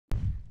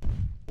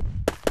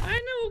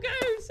guy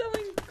who's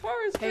selling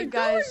cars Hey for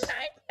guys,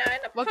 $1.99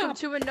 a welcome pop.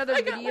 to another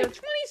I video. got like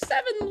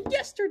 27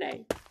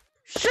 yesterday.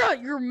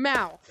 Shut your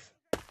mouth!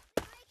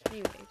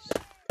 Anyways,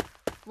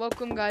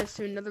 welcome guys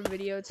to another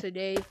video.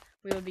 Today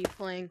we will be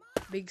playing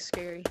Big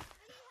Scary.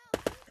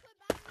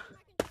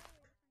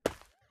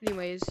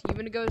 Anyways, you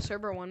gonna go to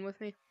server 1 with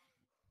me?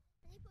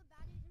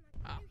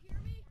 Oh.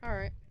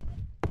 Alright.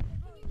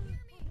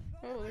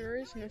 Oh, there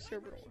is no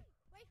server 1.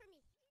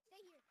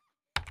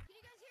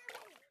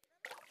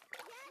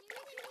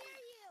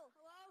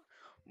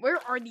 Where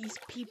are these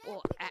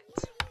people at?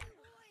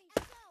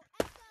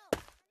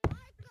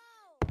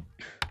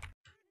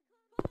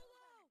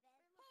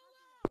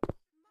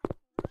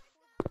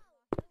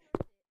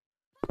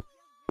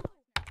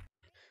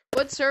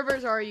 What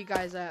servers are you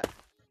guys at?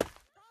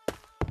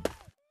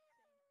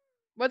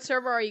 What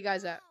server are you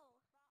guys at?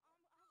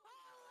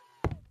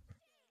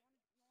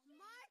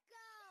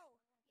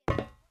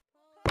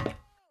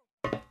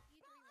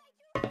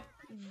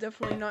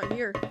 Definitely not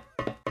here.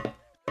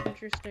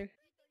 Interesting.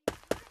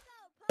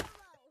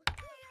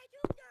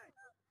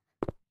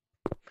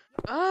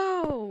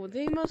 Oh,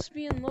 they must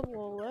be in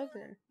level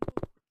 11.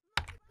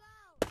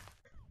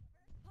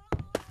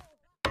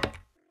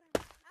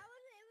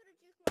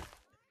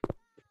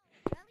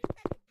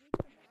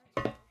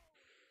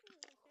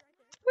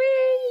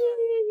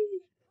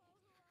 Whee!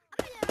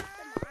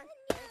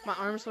 My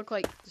arms look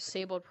like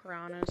disabled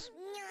piranhas.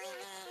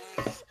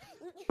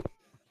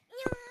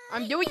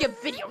 I'm doing a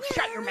video.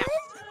 Shut your mouth.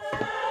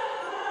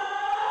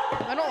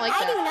 I don't like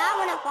that. I do not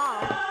want to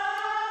fall.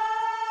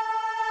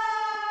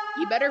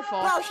 You better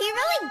fall. Bro, she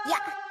really,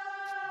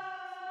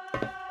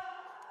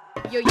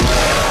 Yo,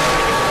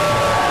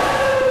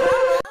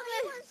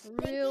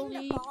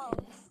 really?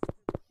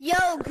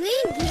 Yo,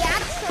 Green,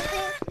 get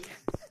something.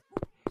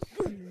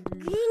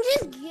 Green,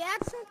 just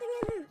get something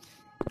in your...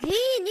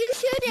 Green, you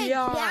should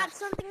have got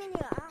something in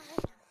your eye.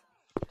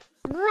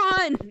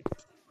 Run!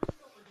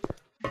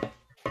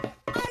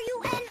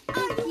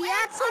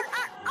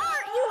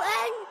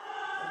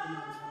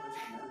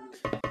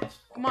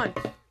 Come on.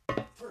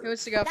 Who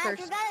wants to go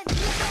first?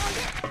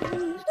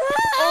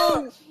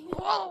 Oh!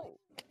 Whoa!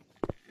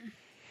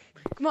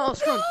 Come on,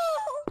 let's run.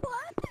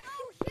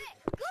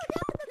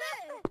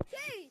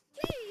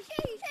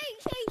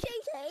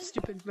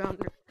 Stupid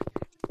mountain.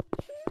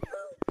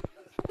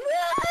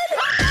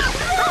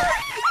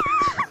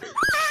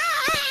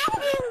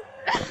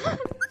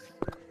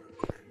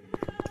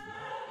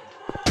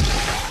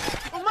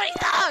 Oh my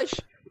gosh!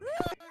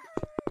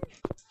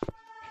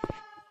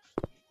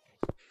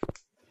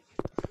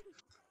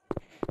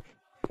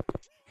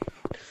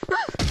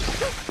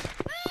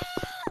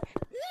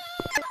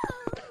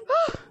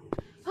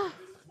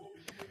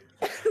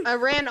 I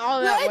ran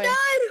all that way.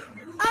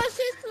 I was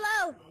too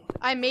slow.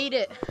 I made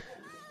it.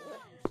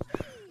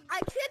 I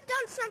tripped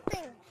on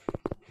something.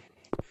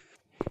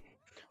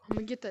 I'm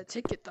gonna get that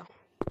ticket though.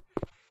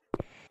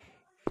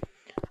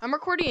 I'm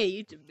recording a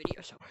YouTube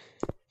video, so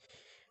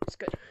it's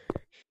good.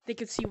 They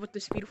can see what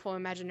this beautiful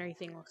imaginary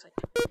thing looks like.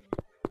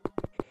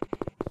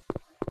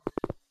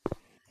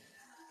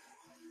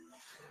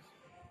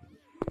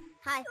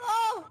 Hi.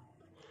 Oh!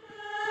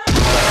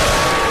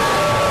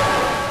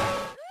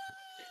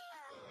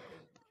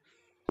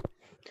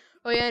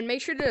 Oh yeah, and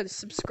make sure to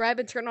subscribe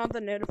and turn on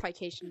the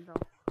notification bell.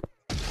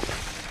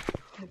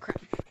 Oh crap.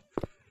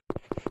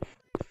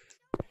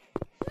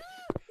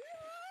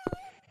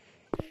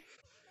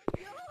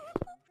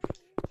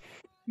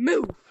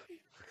 Move!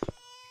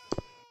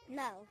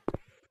 No.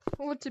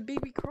 Oh, it's a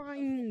baby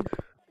crying.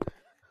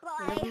 Well,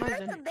 I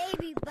heard the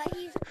baby, but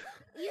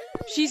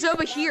She's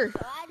over here.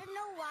 So I don't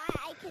know why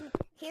I can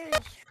hear his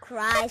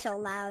cry so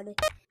loud.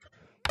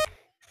 I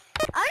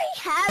already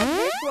have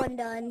this one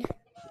done.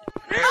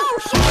 Oh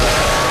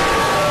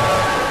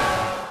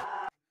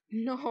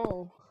shit!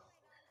 No.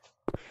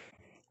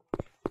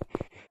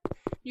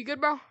 You good,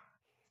 bro?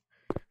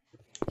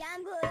 Yeah,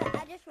 I'm good.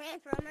 I just ran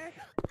from her.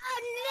 Oh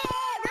no!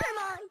 Never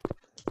mind.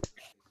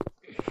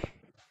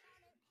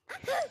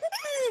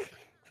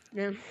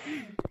 Yeah.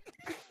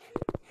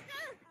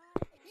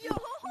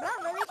 Bro,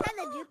 let me try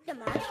to juke the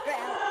monster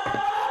out.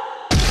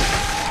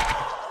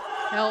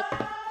 Help.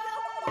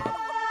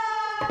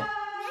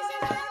 This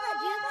is how the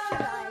jukes are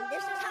done.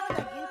 This is how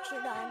the jukes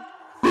are done.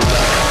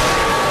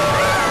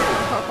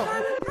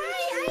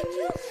 I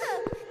juked her.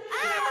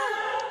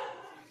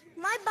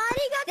 My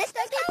body got this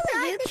stuck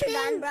inside the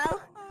thing, bro.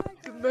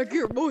 Get back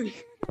here, boy.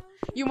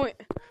 You might...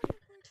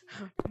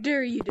 How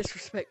dare you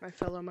disrespect my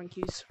fellow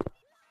monkeys.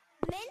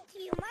 Mint,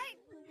 you might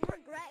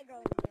regret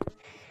going there.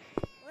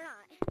 We're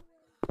not.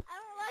 I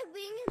don't like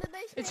being in the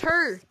basement. It's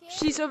her.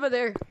 She's over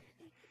there.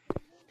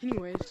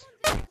 Anyways.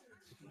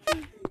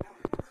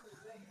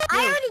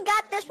 I already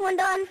got this one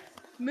done.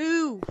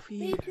 Move.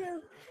 Me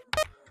too.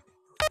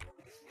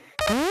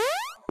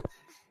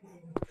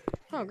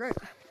 Oh, great.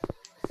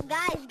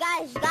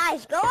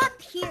 Guys, go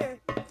up here.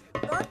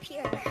 Go up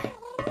here.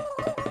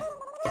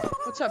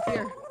 What's up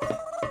here?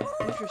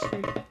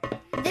 Interesting.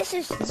 This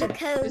is the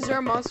code. Is there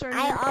a monster in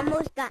here? I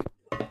almost got...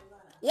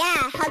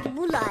 Yeah,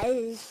 Hezbollah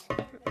is...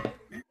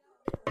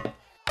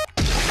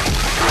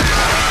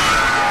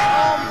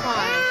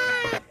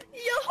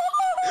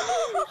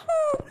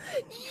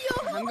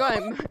 go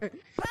ahead.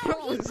 Bro,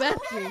 What was that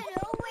out thing? of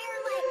nowhere,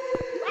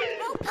 like,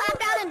 bro,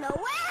 popped out of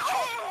nowhere.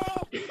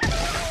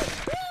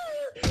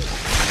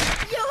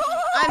 Yo.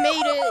 I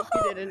made it.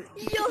 You didn't.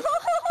 Yo.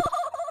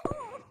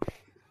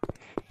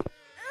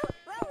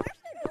 Bro,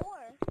 where's the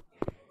door?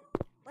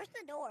 Where's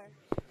the door?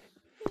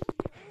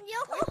 Yo.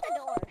 Where's the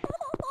door?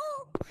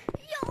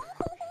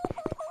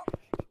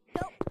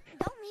 Yo.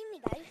 Don't leave me,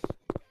 guys.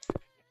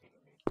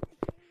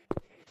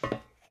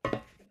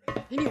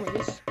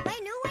 Anyways, My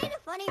new way to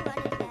funny run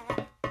is that.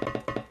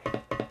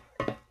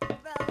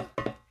 Bro.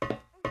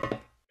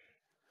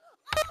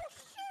 Oh,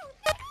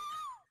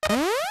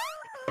 shoot!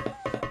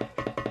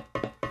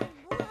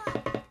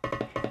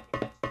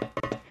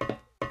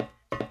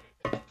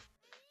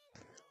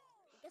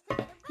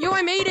 yo,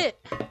 I made it.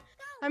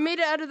 I made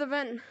it out of the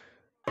vent.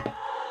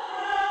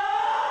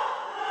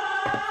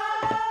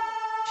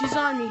 She's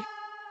on me.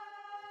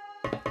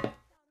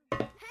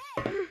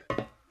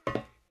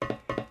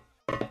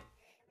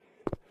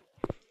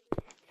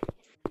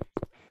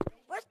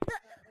 Where's the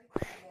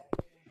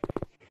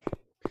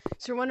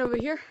Is there one over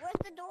here? Where's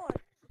the door?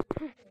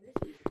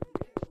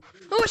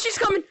 Oh, she's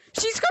coming.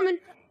 She's coming.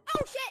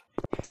 Oh shit!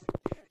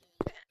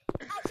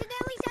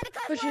 Accidentally set a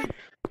Oh, cuss shit. word.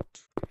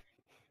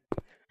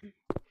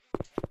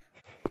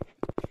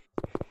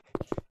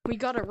 We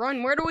gotta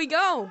run. Where do we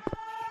go?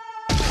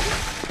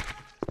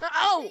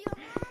 Oh! To your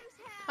mom's house.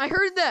 I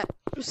heard that.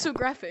 It was so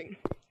graphic.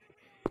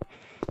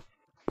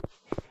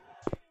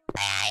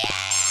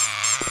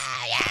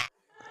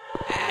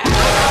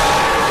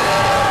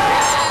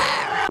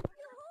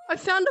 I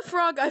found a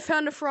frog. I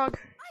found a frog.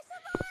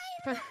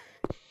 I survived.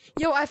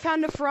 Yo, I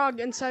found a frog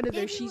inside of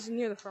there. She's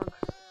near the frog.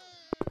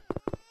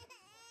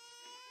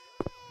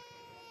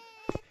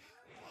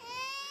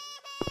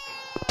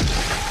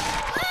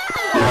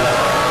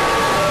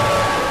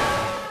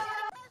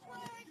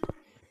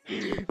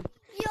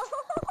 Yo.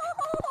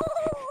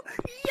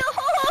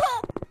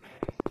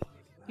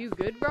 You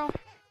good, bro?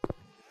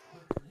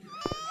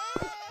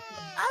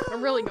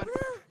 I'm really good.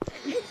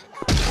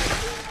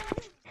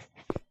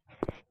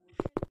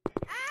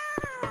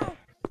 Ow!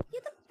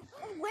 Get the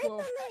away Whoa.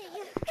 from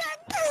me!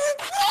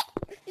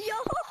 Yo!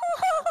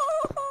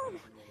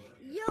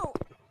 Yo!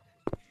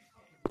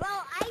 Bro,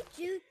 I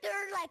juked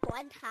her like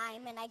one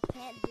time and I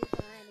can't juke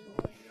her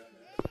anymore.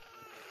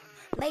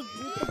 My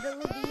juke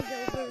ability is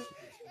over.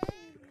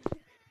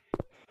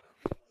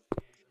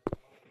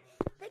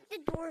 I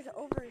think the door's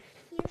over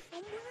here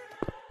somewhere.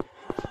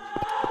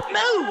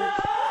 Move!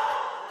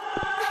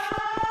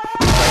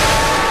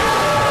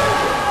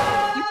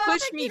 You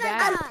pushed me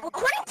back.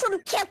 According to the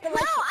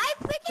calculation. No, I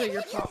So freaking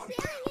you're hit you wrong.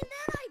 staring and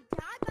then I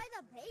died by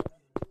the base.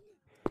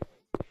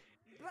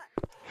 Bruh.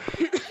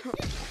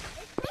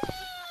 It's just,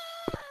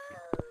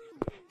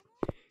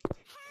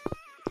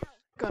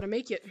 Gotta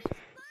make it.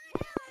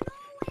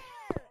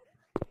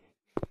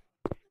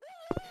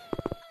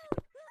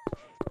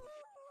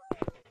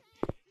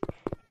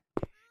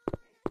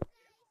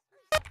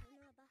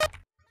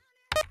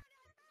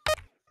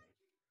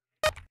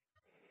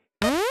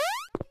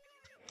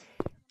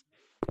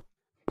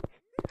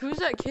 Who's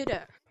that kid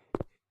at?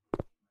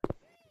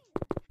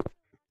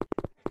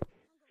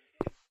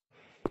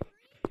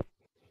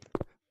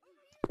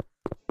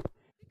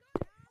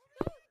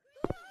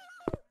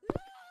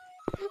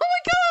 Oh my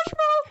gosh,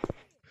 bro!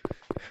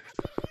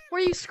 Why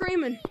are you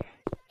screaming?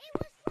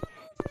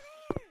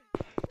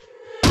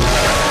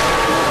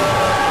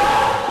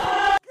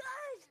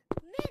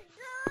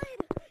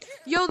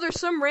 Yo, there's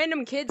some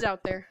random kids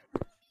out there.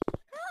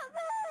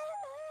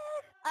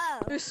 Oh.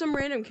 There's some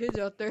random kids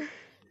out there.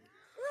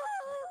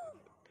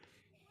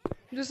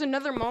 There's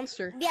another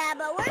monster Yeah,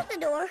 but where's the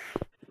door?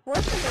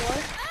 Where's the door?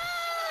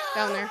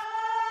 down there.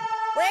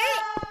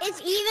 Where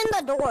is even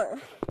the door?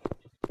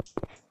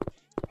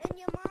 In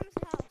your mom's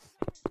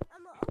house.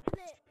 I'm gonna open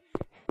it.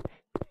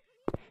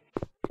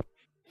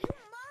 Your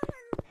mom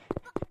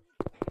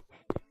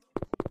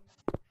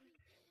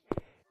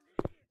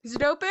Is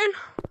it open?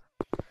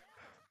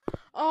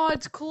 Oh,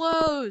 it's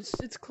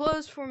closed. It's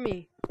closed for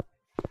me.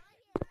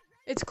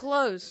 It's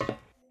closed.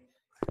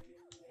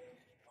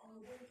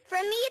 For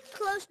me, it's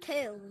closed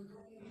too.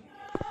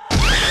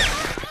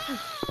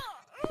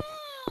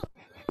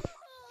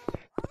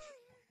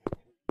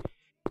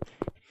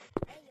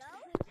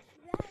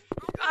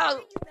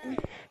 Oh.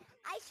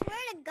 I swear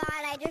to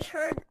God, I just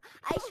heard.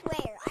 I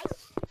swear.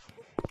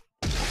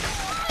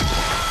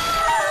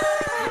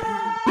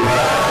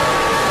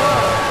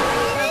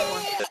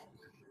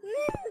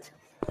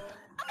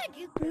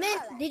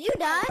 Mint, did you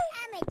die?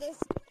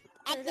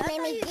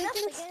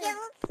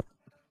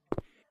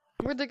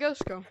 Where'd the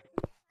ghost go?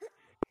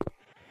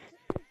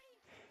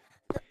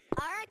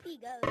 R.I.P.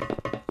 Ghost.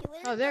 She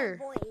went Oh, into there. the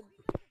void.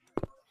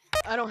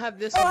 I don't have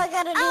this Oh, one. I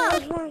gotta do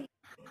this one.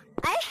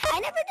 I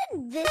never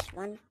did this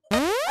one.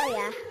 Oh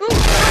yeah.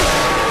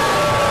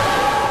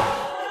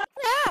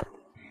 Stop!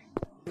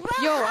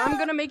 Yo, I'm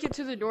gonna make it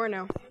to the door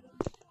now.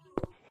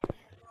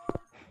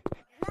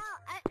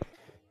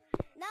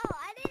 No,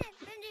 I didn't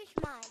finish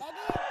mine. I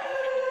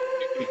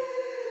didn't.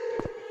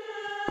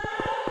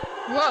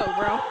 Whoa,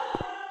 bro.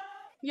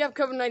 You have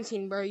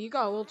COVID-19, bro. You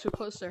got a little too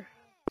close there.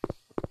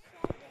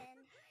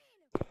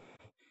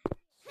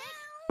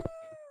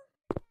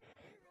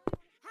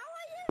 How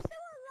are you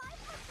still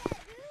alive with that,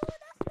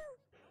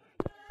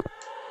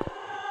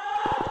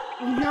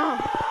 dude? No.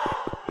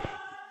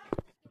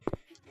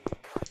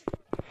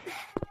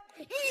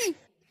 A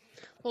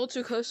little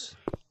too close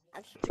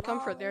to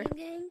comfort there.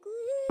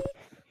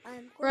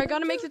 Bro, I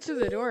gotta make it to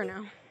the door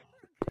now.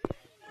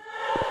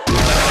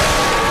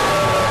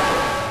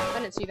 I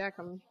didn't see that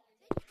coming.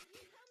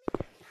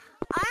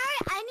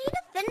 Alright, I need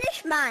to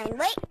finish mine.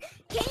 Wait,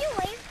 can you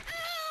wait?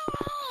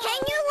 Can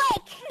you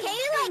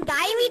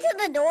guide me to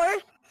the door?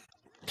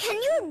 Can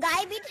you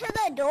guide me to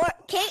the door?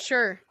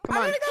 Sure, come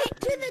I'm on. gonna go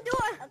to the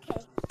door.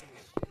 Okay.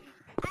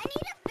 I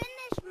need to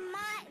finish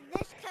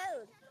this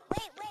code.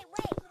 Wait.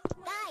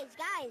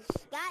 Guys,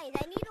 I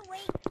need to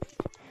wait.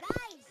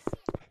 Guys.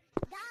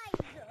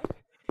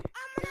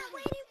 I'm not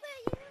waiting for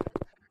you.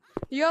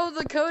 Yo,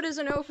 the code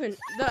isn't open.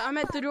 I'm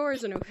at the door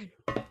isn't open.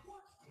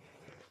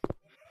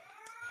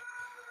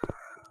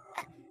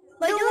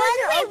 The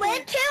one we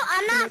went to,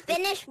 I'm not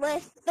finished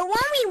with. The one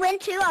we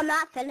went to, I'm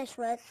not finished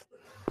with.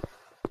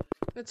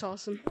 That's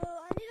awesome.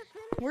 I need to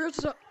finish. Where's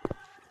the...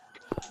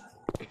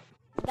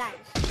 Guys.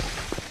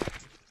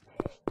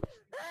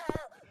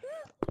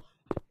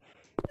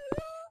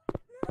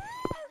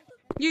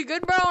 You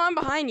good, bro? I'm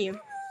behind you.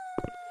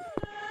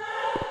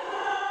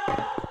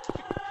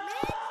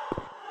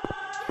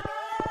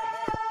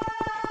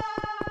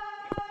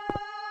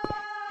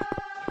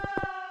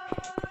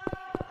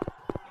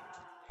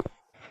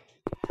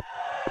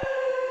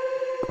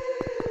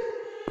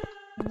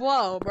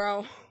 Whoa, bro.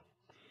 I'm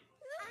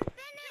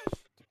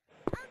finished.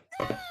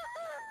 Guys,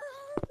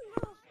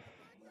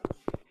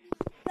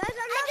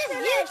 I'm not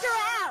finished.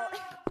 Out.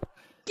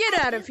 Get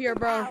out of here,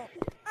 bro.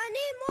 I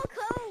need more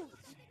codes.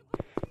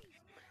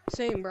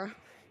 Same, bro.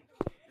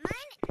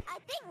 I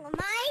think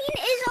mine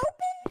is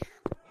open.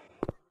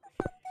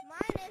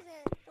 Mine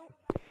isn't.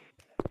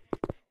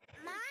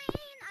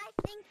 Mine, I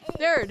think is.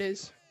 There it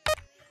is.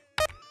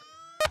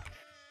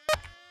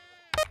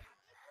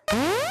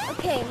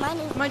 Okay, mine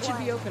is. Mine should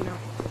be open now.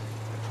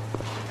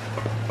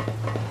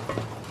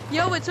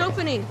 Yo, it's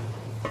opening.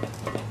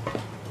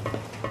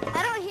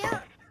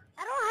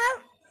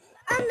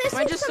 I'm missing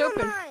Mine just some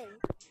opened. of mine.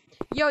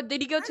 Yo,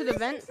 did he go to the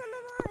vent? Some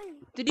of mine.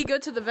 Did he go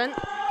to the vent?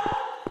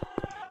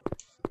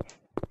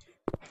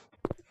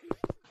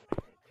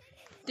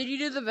 Did you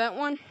do the vent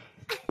one?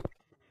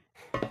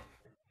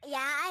 Yeah,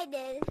 I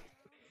did.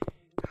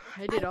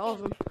 I did all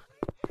of them.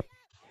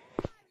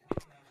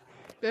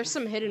 There's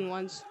some hidden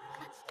ones.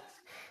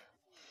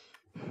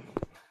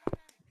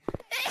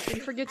 Did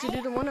you forget to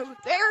do the one over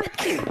there?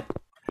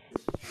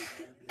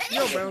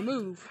 Yo, bro,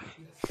 move.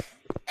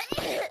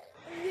 Yeah.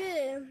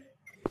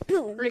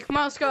 Ready, come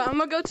on, let's go. I'm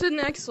gonna go to the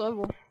next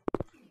level.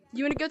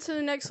 You wanna go to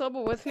the next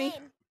level with me?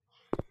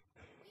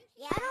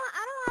 Yeah, I don't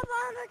have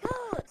all the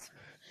codes.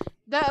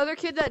 That other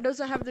kid that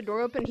doesn't have the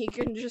door open, he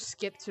can just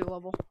skip to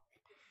level.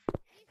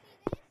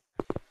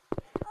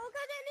 Oh, cause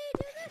I need to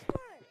do this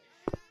one.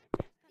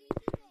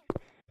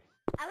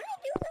 I wanna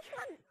do this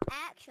one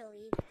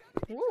actually.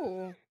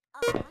 Ooh,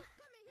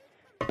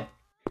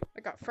 I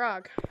got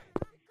frog.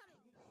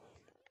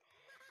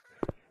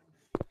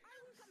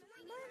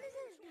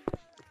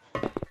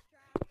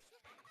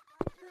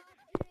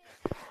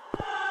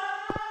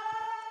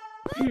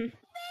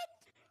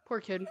 Poor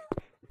kid.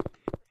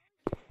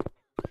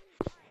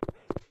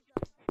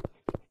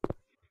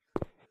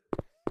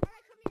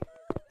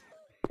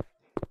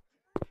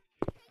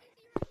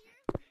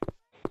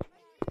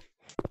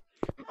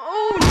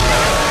 Oh no!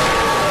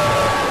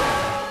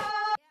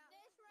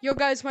 Yo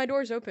guys, my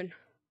door's open.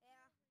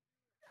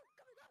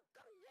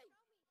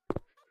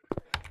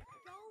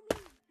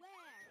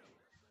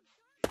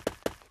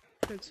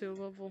 Go to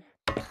level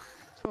 12.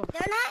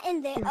 They're not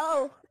in there.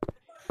 Oh.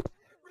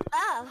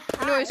 Oh.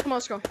 Anyways, come on,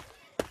 let's go.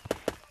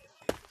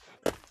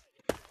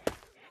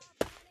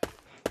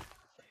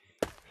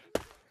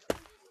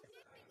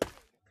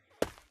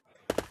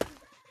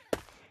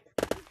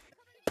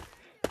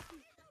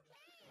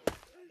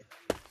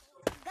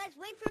 Guys,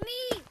 wait for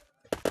me.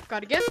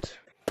 Got a gift.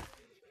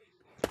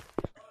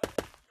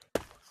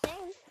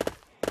 Same.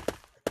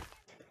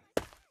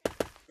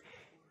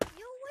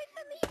 You wait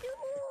for me, dude.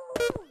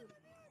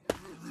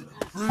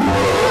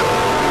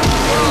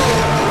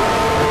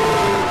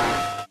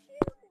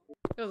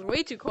 That was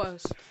way too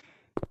close.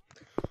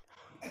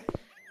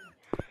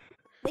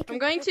 I'm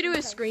going to do a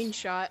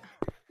screenshot.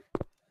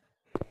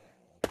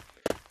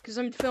 Because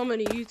I'm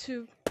filming a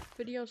YouTube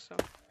video, so.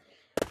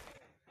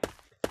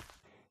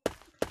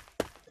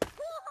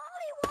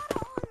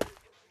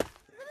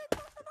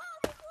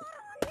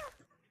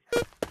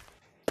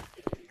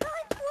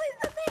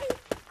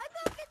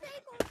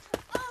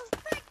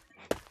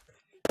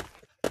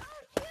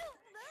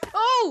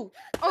 Oh!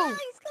 Oh!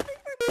 He's coming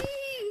for me.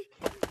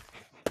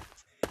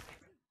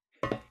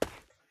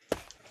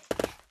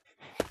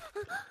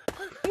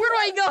 Where do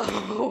I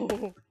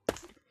go?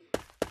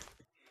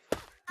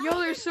 Yo,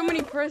 there's so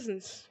many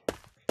presents.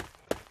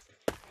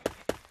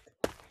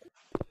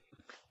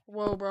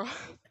 Whoa, bro.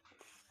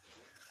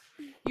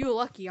 You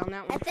lucky on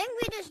that I one. think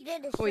we just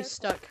did a Oh, he's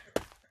stuck.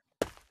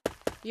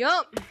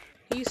 Yup.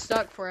 He's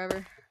stuck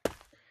forever.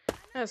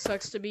 That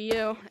sucks to be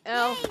you.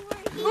 L. Hey,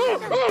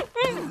 we're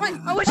here. Wait,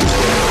 I wish.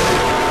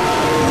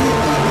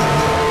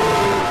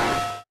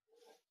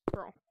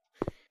 Bro,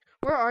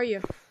 where are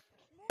you?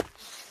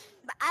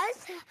 But I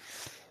was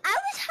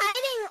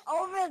hiding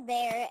over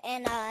there,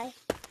 and I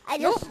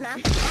just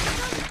smacked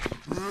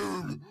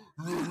him.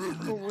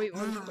 Oh, wait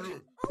 1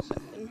 second.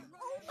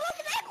 Look,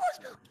 that was.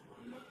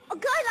 Oh,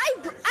 guys,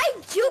 I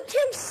juked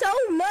him so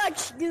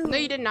much, dude. No,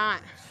 you did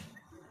not.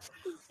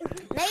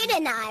 No, you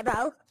did not,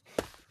 bro.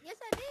 Yes,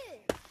 I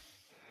did.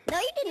 No,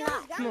 you did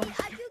not. Come on. I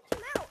juked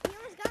him out. He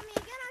almost got me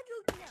again. I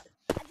juked him out.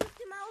 I juked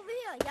him out over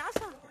here. Y'all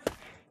saw.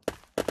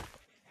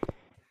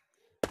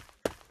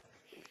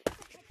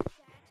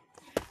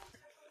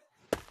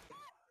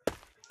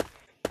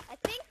 I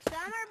think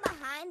some are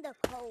behind the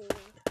pole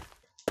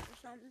or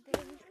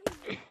something.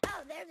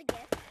 Oh, there's a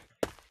gift.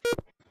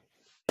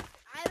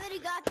 I already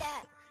got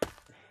that.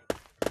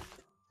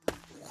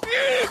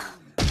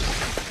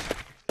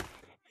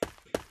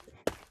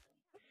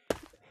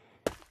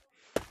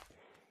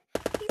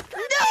 He's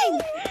coming!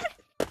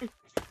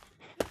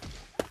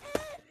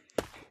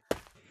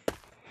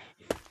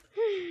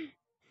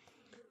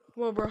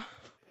 Whoa, bro.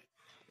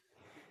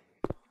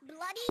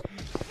 Bloody.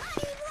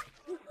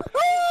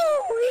 Oh,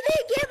 he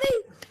didn't get me!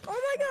 Oh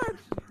my god!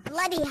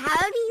 Bloody,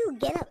 how do you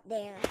get up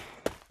there?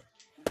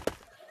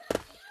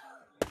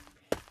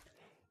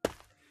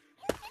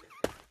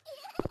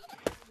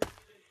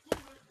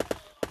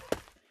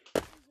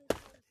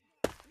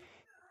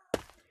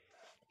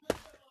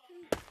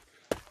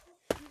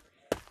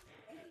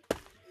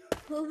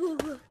 Whoa, whoa,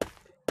 whoa.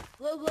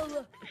 Whoa, whoa,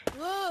 whoa.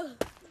 Whoa,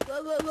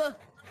 whoa, whoa, whoa.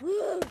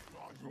 Whoa.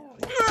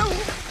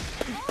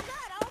 Oh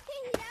god, okay,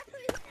 he's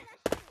actually looking at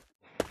you.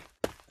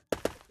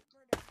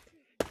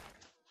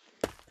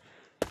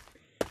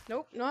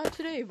 Nope, not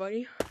today,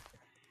 buddy.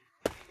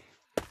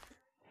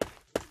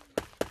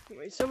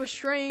 Wait, so was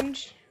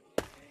strange.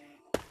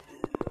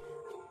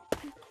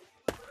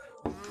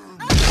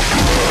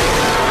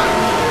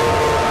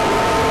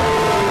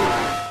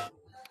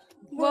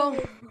 Well,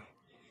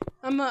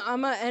 I'm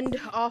gonna end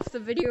off the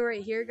video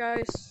right here,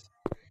 guys.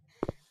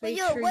 Wait, Make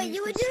yo, sure wait,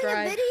 you were doing a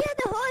subscribe. video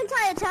the whole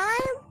entire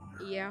time?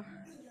 Yeah.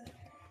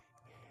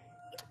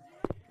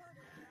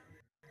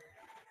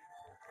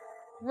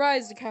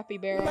 Rise the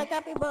capybara. My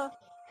capybara.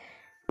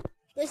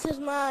 This is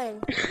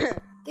mine.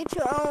 Get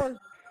your own.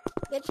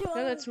 Get your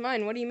No, own. that's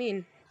mine. What do you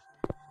mean?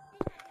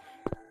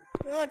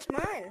 No, it's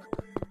mine.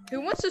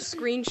 Who wants a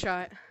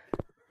screenshot?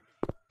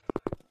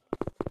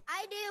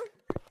 I do.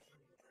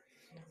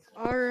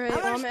 Alright, I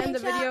want a I'm gonna end the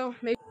screenshot. video.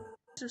 Make sure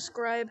to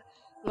subscribe,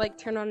 like,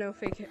 turn on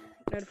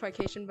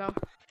notification bell.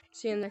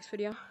 See you in the next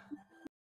video.